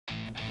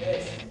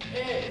This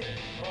is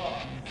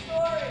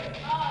Story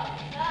of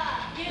the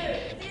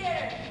Youth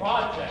Theater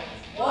Project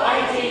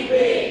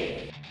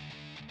YTP.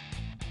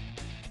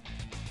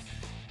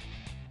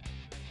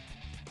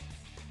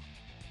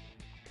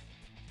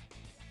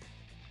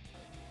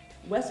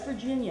 West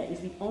Virginia is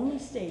the only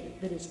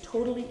state that is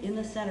totally in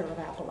the center of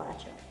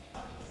Appalachia.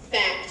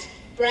 Fact.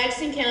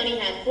 Braxton County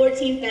had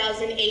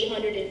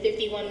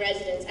 14,851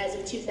 residents as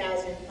of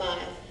 2005.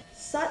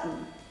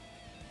 Sutton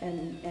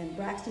and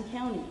Braxton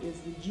County is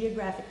the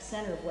geographic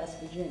center of West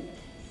Virginia.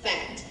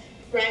 Fact.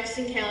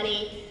 Braxton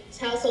County's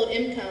household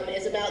income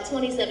is about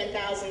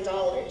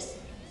 $27,000.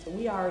 So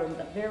we are in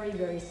the very,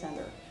 very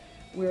center.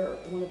 We're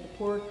one of the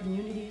poorer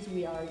communities.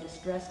 We are a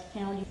distressed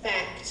county.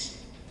 Fact.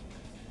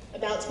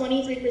 About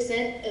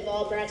 23% of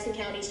all Braxton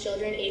County's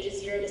children ages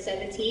 0 to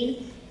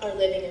 17 are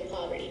living in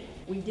poverty.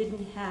 We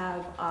didn't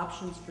have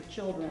options for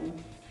children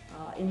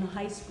in the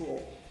high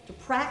school to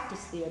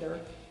practice theater,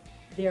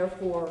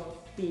 therefore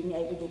being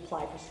able to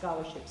apply for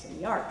scholarships in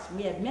the arts.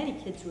 We had many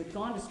kids who had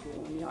gone to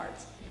school in the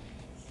arts.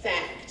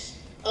 Fact.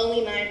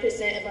 Only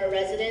 9% of our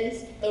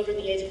residents over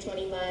the age of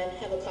 25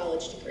 have a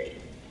college degree.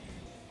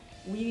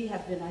 We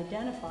have been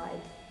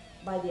identified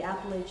by the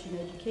Appalachian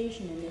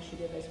Education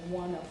Initiative as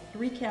one of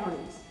 3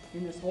 counties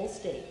in this whole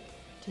state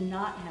to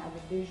not have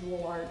a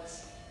visual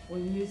arts or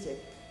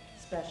music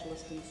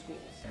specialist in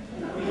schools.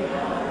 We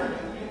are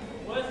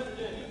West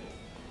Virginia,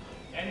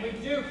 and we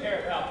do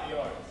care about the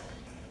arts.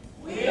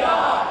 We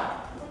are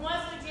from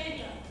West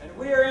Virginia, And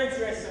we are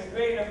interested in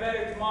creating a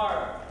better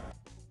tomorrow.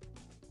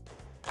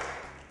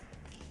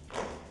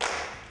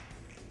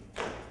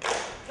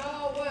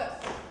 Go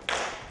West,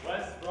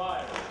 West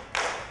Briar,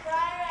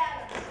 Friar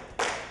Adams,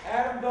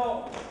 Adam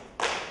Dalton,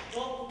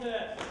 Dalton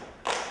Ness,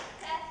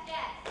 Tess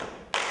Jess,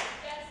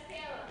 Jess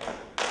Taylor,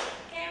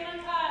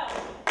 Cameron Kyle.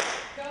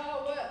 Go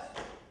West.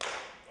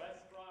 West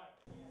Briar.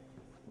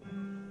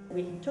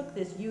 We took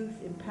this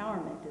youth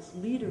empowerment, this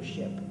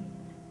leadership,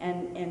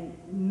 and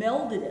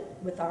melded it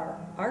with our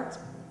arts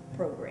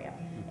program.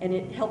 And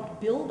it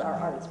helped build our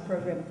arts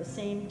program at the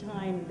same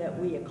time that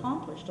we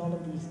accomplished all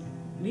of these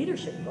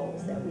leadership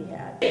goals that we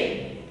had.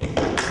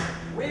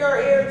 We are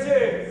here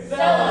to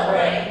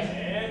Celebrate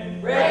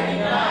and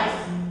recognize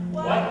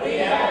what we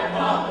have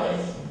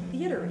accomplished.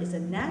 Theater is a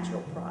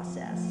natural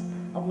process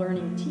of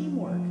learning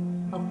teamwork,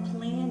 of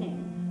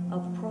planning,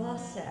 of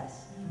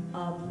process,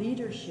 of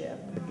leadership.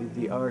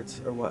 The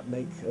arts are what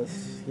make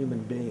us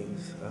human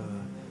beings.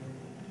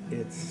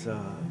 It's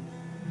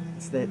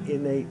that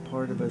innate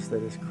part of us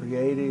that is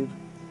creative.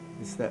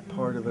 It's that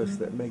part of us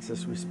that makes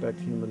us respect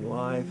human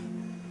life,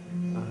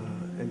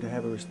 and to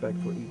have a respect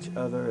for each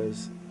other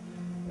as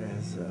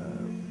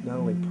not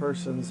only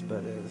persons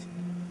but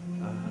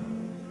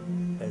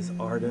as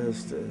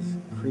artists, as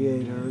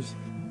creators.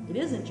 It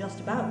isn't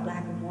just about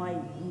black and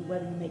white,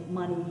 whether you make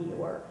money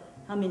or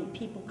how many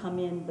people come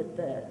in, but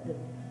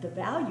the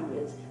value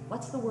is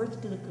what's the worth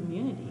to the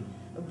community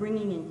of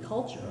bringing in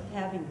culture, of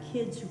having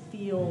kids who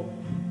feel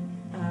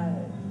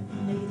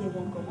maybe they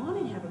won't go on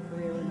and have a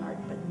career in art,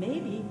 but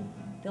maybe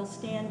they'll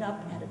stand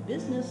up at a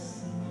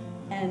business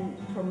and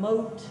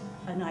promote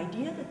an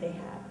idea that they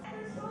have.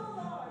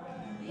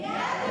 The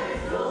Actors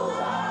Schools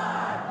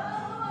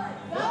are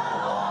the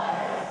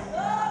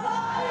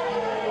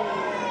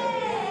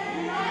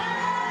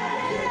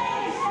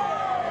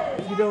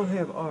If you don't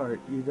have art,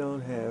 you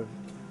don't have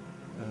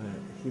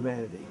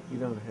humanity. You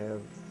don't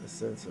have a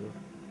sense of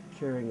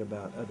caring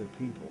about other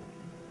people.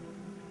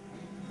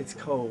 It's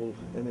cold,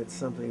 and it's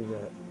something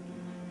that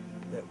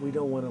we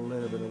don't want to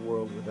live in a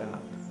world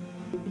without.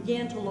 We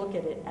began to look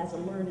at it as a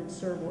learn and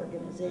serve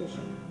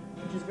organization,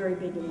 which is very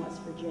big in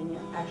West Virginia.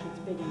 Actually, it's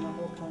big in the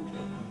whole country.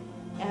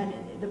 And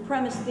the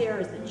premise there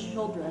is that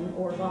children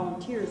or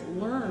volunteers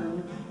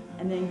learn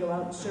and then go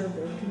out and serve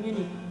their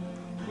community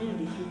through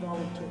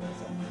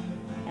volunteerism.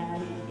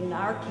 And in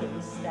our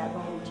case, that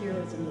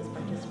volunteerism is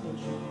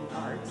participation in the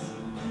arts.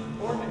 It's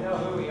important to know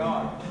who we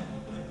are.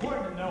 It's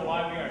important to know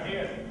why we are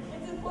here.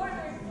 It's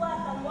important to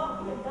reflect on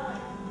what we have done,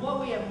 what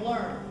we have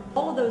learned.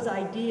 All of those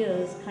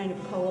ideas kind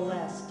of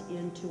coalesced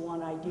into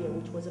one idea,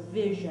 which was a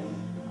vision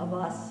of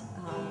us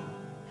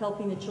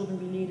helping the children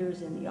be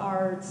leaders in the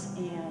arts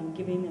and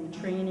giving them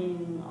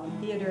training on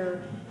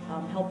theater,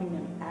 helping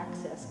them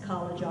access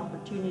college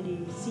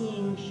opportunities,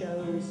 seeing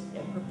shows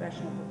and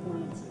professional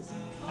performances.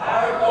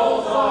 Our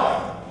goals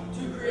are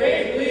to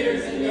create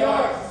leaders in the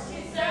arts, To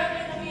serve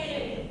the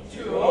community,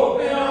 to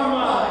open our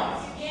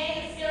minds, to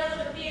gain the skills of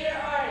a theater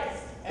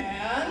artist,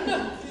 and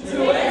to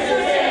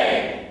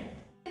entertain.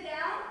 Sit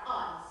down.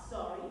 I'm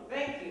sorry.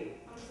 Thank you.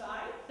 I'm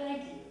sorry. Thank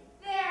you.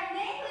 Their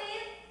name,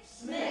 please.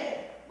 Smith.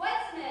 What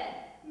Smith?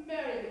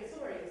 Mary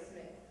Victoria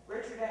Smith.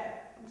 Richard Ave.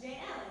 Jane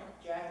Allen.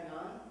 Jack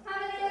Nunn. How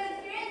many years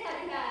experience have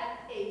you had?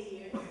 8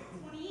 years.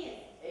 20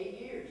 years. 8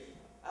 years.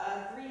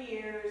 3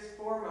 years,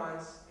 4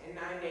 months, and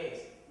 9 days,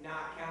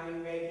 not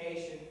counting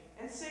vacation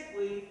and sick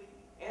leave,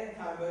 and the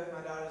time both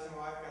my daughters and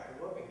wife got the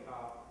whooping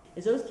cough.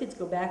 As those kids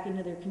go back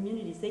into their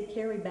communities, they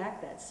carry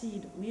back that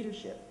seed of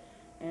leadership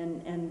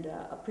and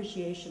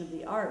appreciation of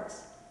the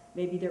arts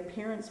Maybe their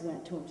parents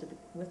went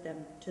with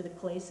them to the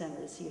Clay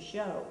Center to see a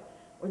show,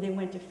 or they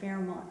went to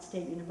Fairmont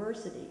State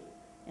University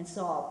and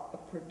saw a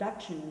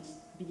production and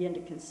began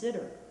to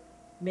consider,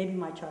 maybe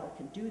my child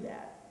can do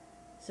that.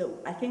 So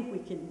I think we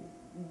can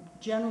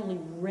generally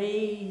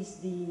raise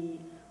the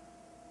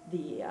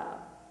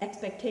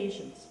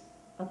expectations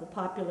of the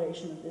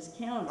population of this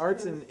county.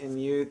 Arts in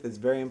youth is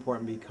very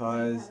important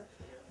because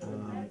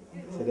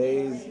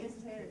today's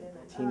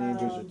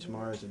teenagers are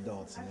tomorrow's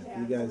adults, and if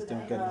you guys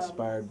don't get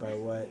inspired by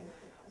what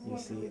you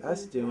see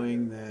us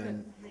doing,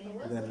 then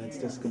it's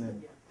just going to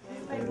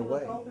fade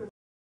away.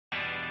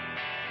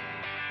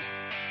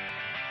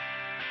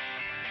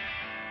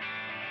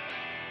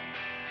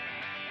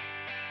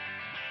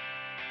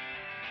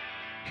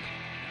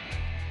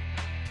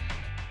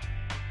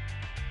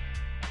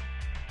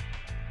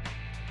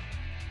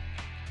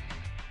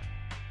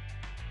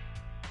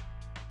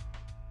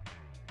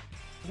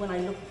 When I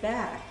look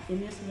back, in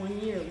this 1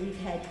 year, we've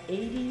had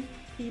 80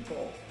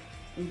 people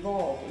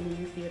involved in the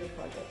youth theater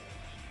project.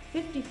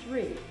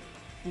 53,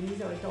 and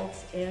these are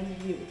adults and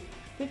youth,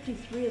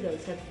 53 of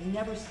those have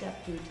never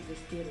stepped into this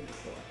theater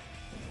before.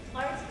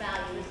 Art's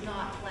value is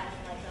not flash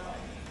and light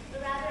dollars,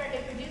 but rather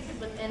it produces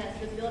within us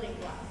the building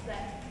blocks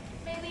that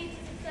may lead to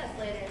success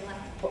later in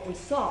life. What we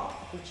saw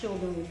were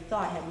children we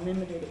thought had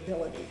limited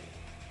ability,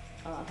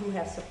 who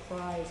have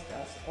surprised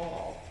us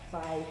all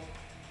by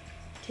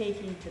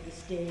taking to the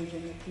stage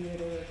and the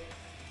theater,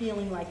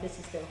 feeling like this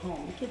is their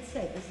home. The kids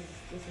say this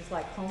is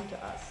like home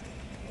to us.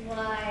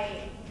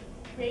 Like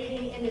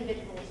creating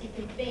individuals who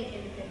can think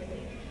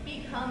independently,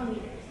 become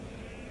leaders,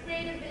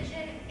 create a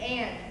vision,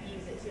 and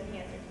use it to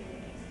enhance their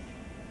communities.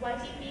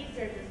 YTP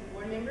serves as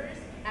board members,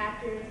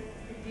 actors,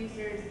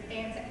 producers,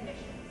 and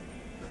technicians.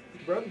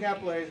 Broken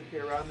capillaries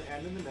appear around the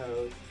end of the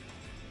nose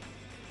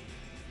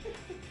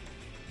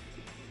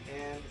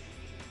and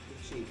the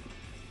cheek.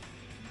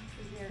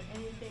 Is there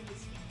anything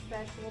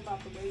special about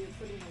the way you're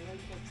putting the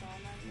latex on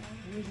right now?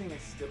 I'm using a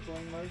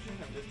stippling motion.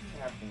 I'm just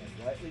tapping it,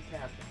 lightly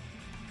tapping.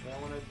 Then I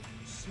want to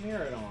smear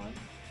it on.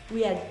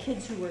 We had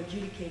kids who were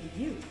adjudicated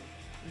youth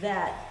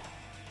that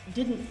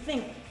didn't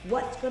think,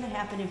 what's going to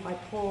happen if I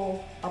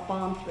pull a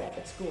bomb threat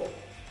at school?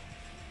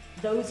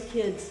 Those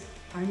kids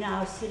are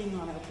now sitting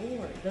on our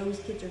board. Those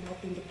kids are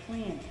helping to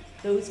plan.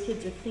 Those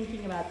kids are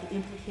thinking about the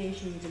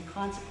implications and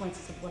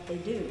consequences of what they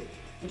do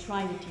and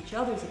trying to teach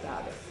others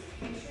about it.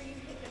 Make sure you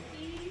hit the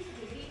P's,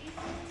 the D's,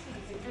 and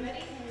the T's.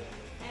 Ready?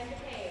 And the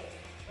K.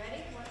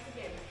 Ready? Once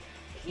again.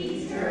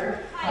 Easter,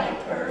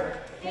 Piper,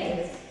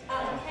 Hicks, a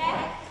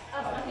cat, a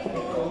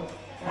pickle,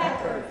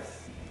 peppers.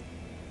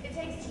 It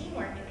takes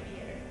teamwork in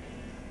theater.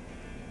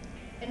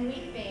 And we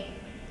think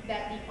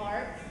that the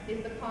arts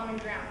is the common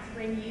ground to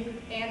bring youth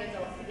and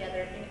adults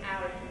together in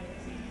our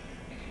community.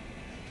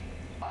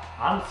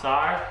 I'm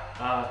sorry.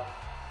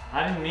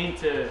 I didn't mean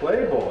to.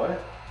 Playboy?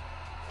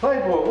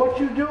 Playboy, what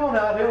you doing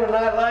out here on a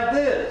night like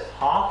this?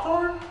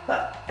 Hawthorne?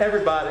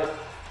 Everybody,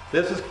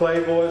 this is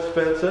Playboy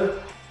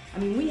Spencer. I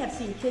mean, we have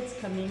seen kids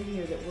come in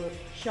here that were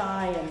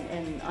shy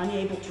and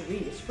unable to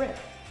read a script.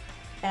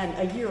 And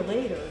a year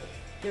later,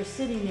 they're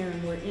sitting there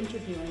and we're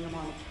interviewing them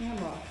on a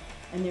camera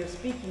and they're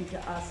speaking to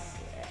us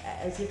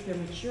as if they're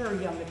mature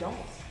young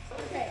adults.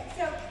 Okay,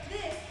 so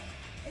this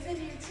is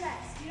into your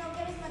chest. You don't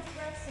get as much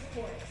breath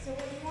support. So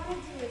what you want to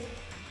do is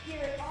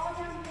gear it all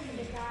down into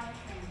the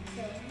diaphragm.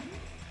 So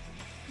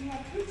you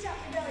have pooch out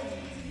your belly as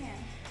big as you can.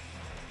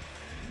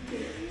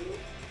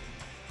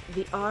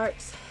 The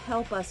arts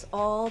help us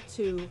all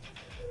to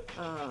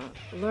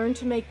learn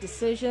to make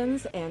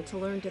decisions and to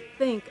learn to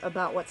think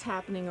about what's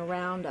happening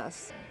around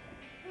us.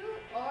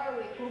 Who are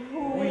we?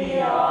 Who we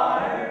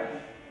are.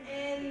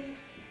 In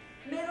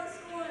middle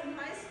school and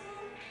high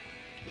school?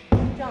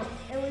 Don't.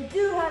 And we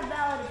do have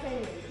valid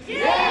opinions.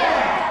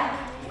 Yeah!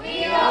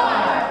 We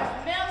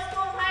are middle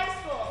school and high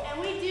school. And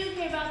we do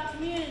care about the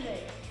community.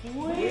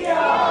 We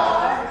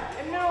are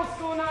In middle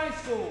school and high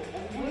school.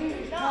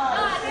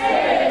 Not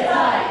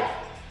stereotype.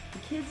 The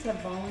kids have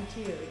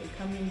volunteered and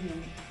come in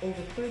here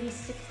over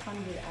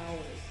 3,600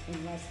 hours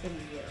in less than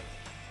a year.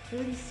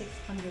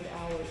 3,600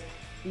 hours.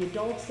 The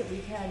adults that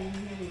we've had in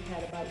here, we've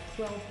had about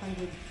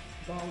 1,200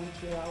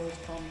 volunteer hours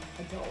from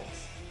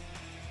adults.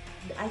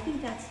 I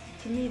think that's,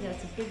 to me,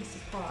 that's a big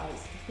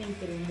surprise to think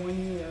that in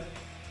 1 year,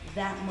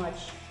 that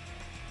much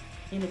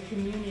in a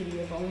community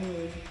of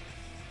only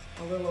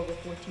a little over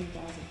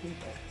 14,000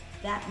 people,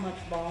 that much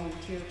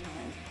volunteer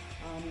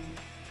time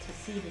to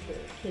see that the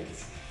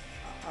kids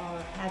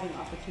are having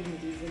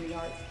opportunities in the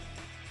arts.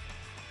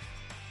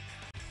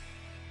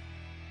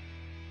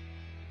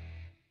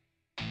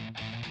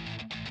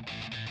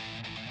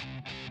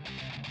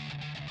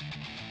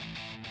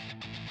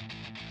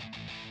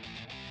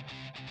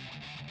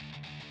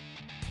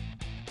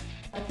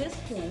 At this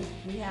point,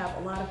 we have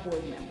a lot of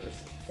board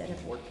members that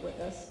have worked with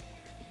us.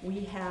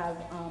 We have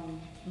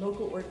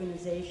local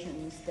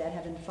organizations that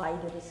have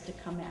invited us to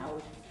come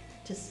out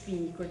to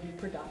speak or do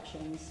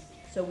productions.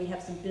 So we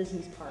have some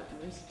business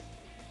partners.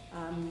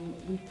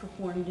 We've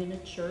performed in a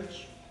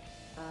church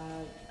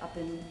up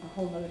in a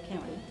whole other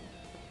county.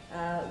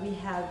 We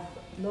have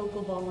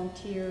local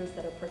volunteers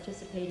that are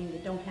participating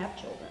that don't have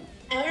children.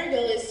 Our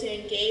goal is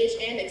to engage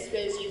and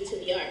expose youth to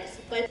the arts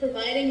by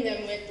providing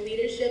them with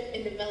leadership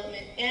and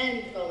development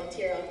and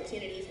volunteer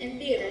opportunities in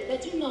theater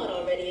that do not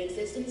already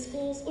exist in the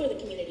schools or the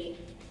community.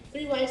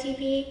 Through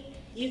YTP,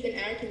 youth in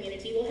our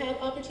community will have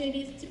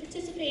opportunities to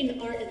participate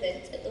in art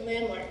events at the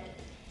Landmark,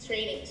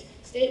 trainings,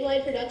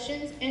 statewide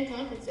productions, and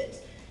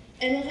conferences,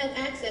 and will have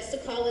access to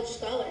college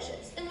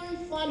scholarships and learn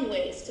fun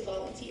ways to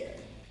volunteer.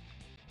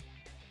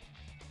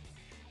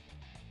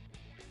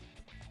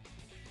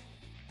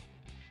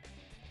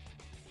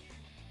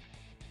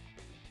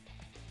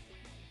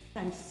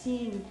 I'm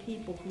seeing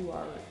people who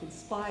are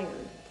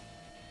inspired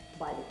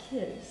by the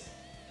kids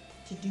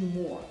to do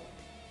more.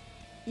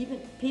 Even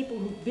people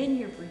who've been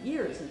here for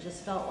years and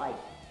just felt like,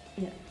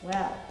 you know,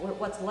 well,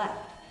 what's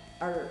left,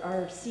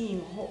 are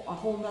seeing a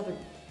whole nother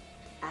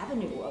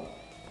avenue of,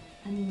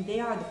 I mean, they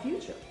are the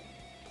future.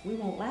 We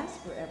won't last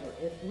forever.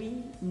 If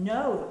we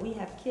know that we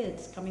have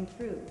kids coming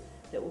through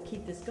that will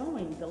keep this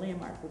going, the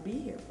Landmark will be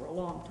here for a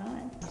long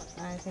time.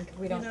 I think if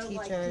we don't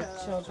teach our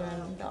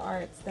children the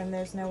arts, then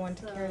there's no one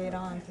to carry it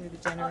on through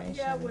the generations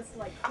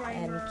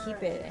and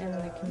keep it in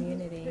the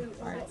community.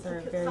 Arts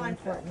are very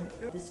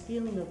important. This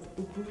feeling of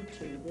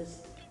Ubuntu,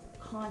 this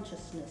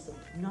consciousness of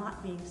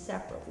not being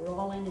separate, we're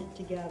all in it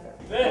together.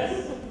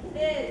 This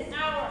Is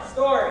our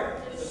story,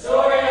 the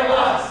story of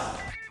us.